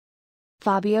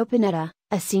Fabio Panetta,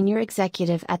 a senior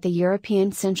executive at the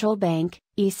European Central Bank,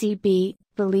 ECB,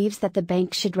 believes that the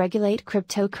bank should regulate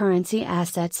cryptocurrency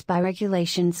assets by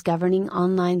regulations governing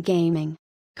online gaming.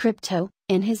 Crypto,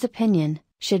 in his opinion,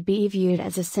 should be viewed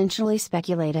as essentially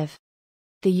speculative.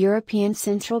 The European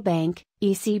Central Bank,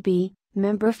 ECB,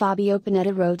 member Fabio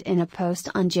Panetta wrote in a post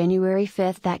on January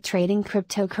 5 that trading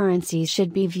cryptocurrencies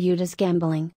should be viewed as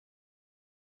gambling.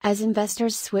 As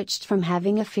investors switched from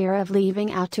having a fear of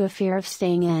leaving out to a fear of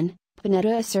staying in,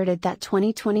 Panetta asserted that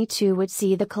 2022 would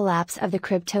see the collapse of the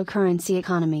cryptocurrency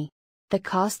economy. The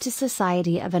cost to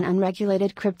society of an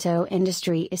unregulated crypto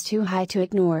industry is too high to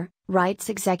ignore, writes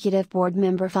Executive Board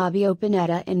member Fabio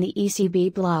Panetta in the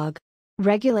ECB blog.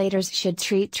 Regulators should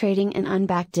treat trading in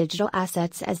unbacked digital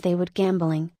assets as they would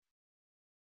gambling.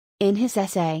 In his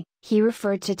essay, he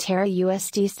referred to Terra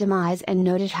USD's demise and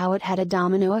noted how it had a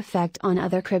domino effect on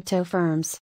other crypto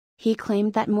firms. He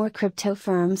claimed that more crypto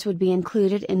firms would be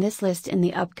included in this list in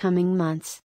the upcoming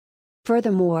months.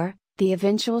 Furthermore, the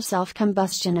eventual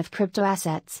self-combustion of crypto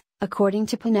assets, according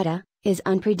to Panetta, is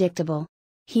unpredictable.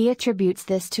 He attributes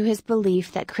this to his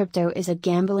belief that crypto is a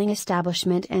gambling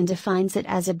establishment and defines it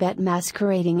as a bet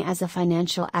masquerading as a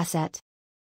financial asset.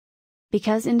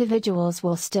 Because individuals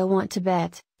will still want to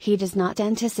bet, he does not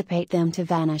anticipate them to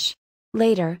vanish.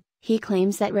 Later, he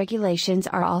claims that regulations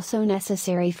are also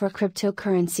necessary for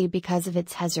cryptocurrency because of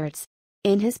its hazards.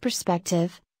 In his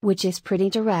perspective, which is pretty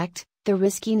direct, the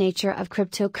risky nature of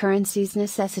cryptocurrencies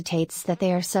necessitates that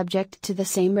they are subject to the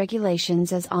same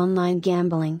regulations as online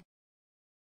gambling.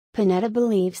 Panetta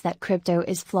believes that crypto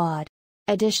is flawed.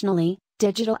 Additionally,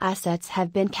 digital assets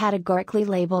have been categorically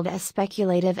labeled as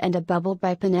speculative and a bubble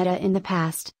by Panetta in the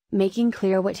past, making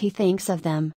clear what he thinks of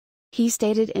them. He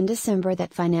stated in December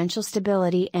that financial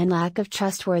stability and lack of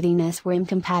trustworthiness were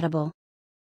incompatible.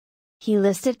 He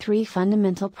listed 3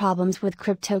 fundamental problems with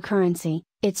cryptocurrency: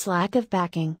 its lack of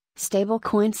backing,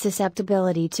 stablecoin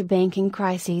susceptibility to banking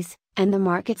crises, and the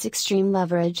market's extreme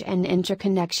leverage and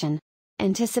interconnection.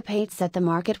 Anticipates that the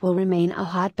market will remain a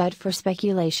hotbed for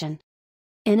speculation.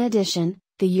 In addition,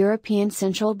 the European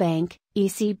Central Bank,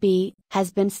 ECB,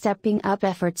 has been stepping up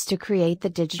efforts to create the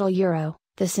digital euro,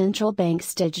 the central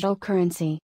bank's digital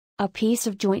currency. A piece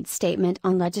of joint statement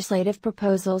on legislative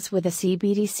proposals with the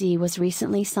CBDC was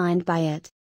recently signed by it.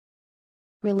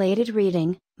 Related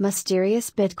reading: Mysterious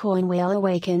Bitcoin whale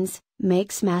awakens,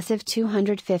 makes massive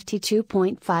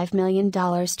 $252.5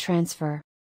 million transfer.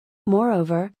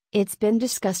 Moreover, it's been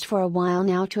discussed for a while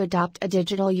now to adopt a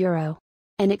digital euro.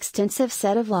 An extensive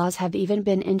set of laws have even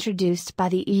been introduced by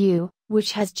the EU,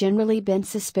 which has generally been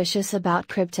suspicious about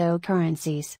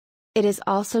cryptocurrencies. It is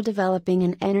also developing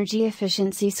an energy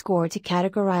efficiency score to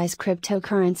categorize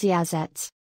cryptocurrency assets.